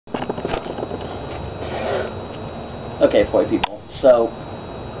Okay, Poi people, so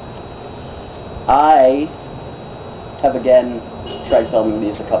I have again tried filming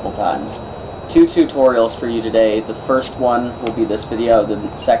these a couple times. 2 tutorials for you today. The first one will be this video, the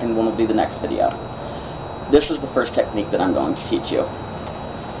second one will be the next video. This is the first technique that I'm going to teach you.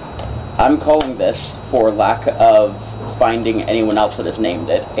 I'm calling this, for lack of finding anyone else that has named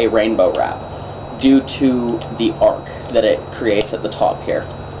it, a rainbow wrap, due to the arc that it creates at the top here.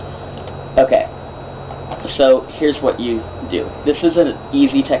 Okay. So here's what you do. This is an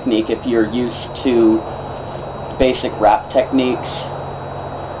easy technique if you're used to basic wrap techniques,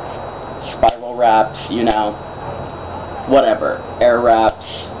 spiral wraps, you know, whatever, air wraps.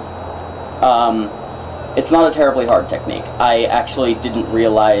 It's not a terribly hard technique. I actually didn't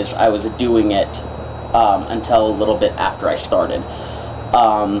realize I was doing it until a little bit after I started.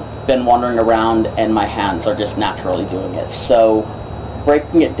 Been wandering around and my hands are just naturally doing it. So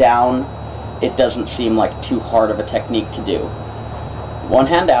breaking it down, it doesn't seem like too hard of a technique to do. One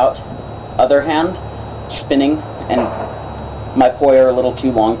hand out, other hand spinning, and my poi are a little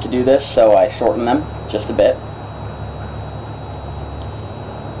too long to do this, so I shorten them just a bit.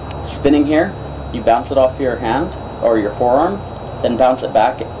 Spinning here, you bounce it off your hand, or your forearm, then bounce it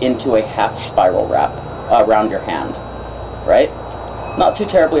back into a half spiral wrap around your hand, right? Not too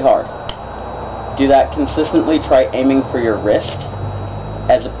terribly hard. Do that consistently, try aiming for your wrist,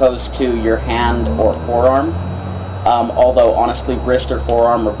 as opposed to your hand or forearm, although honestly wrist or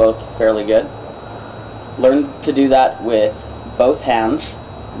forearm are both fairly good. Learn to do that with both hands,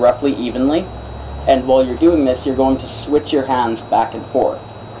 roughly evenly, and while you're doing this you're going to switch your hands back and forth.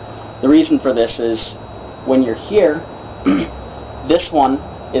 The reason for this is when you're here, this one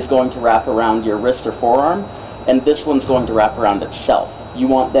is going to wrap around your wrist or forearm, and this one's going to wrap around itself. You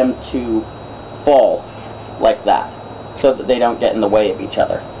want them to fall like that, so that they don't get in the way of each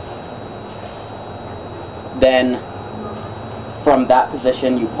other. Then from that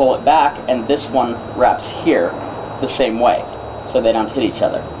position you pull it back and this one wraps here the same way, so they don't hit each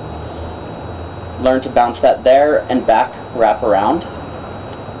other. Learn to bounce that there and back, wrap around,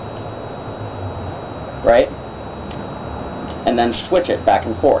 right? And then switch it back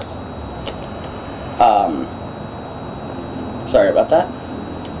and forth. Sorry about that.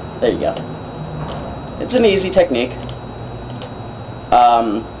 There you go. It's an easy technique.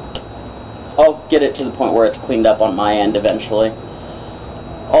 I'll get it to the point where it's cleaned up on my end eventually.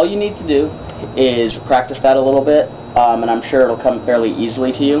 All you need to do is practice that a little bit, and I'm sure it'll come fairly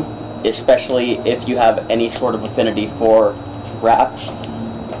easily to you, especially if you have any sort of affinity for wraps,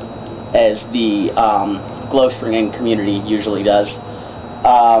 as the glow stringing community usually does.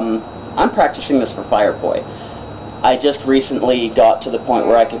 I'm practicing this for fire poi. I just recently got to the point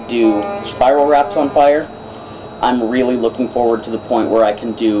where I could do spiral wraps on fire. I'm really looking forward to the point where I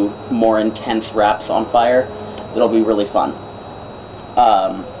can do more intense wraps on fire. It'll be really fun.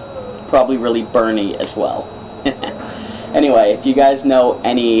 Probably really burny as well. Anyway, if you guys know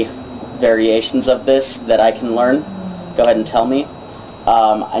any variations of this that I can learn, go ahead and tell me.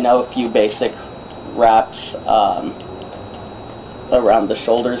 I know a few basic wraps around the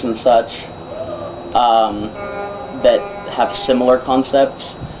shoulders and such that have similar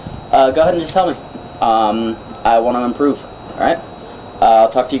concepts. Go ahead and just tell me. I want to improve. Alright?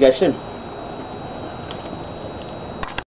 I'll talk to you guys soon.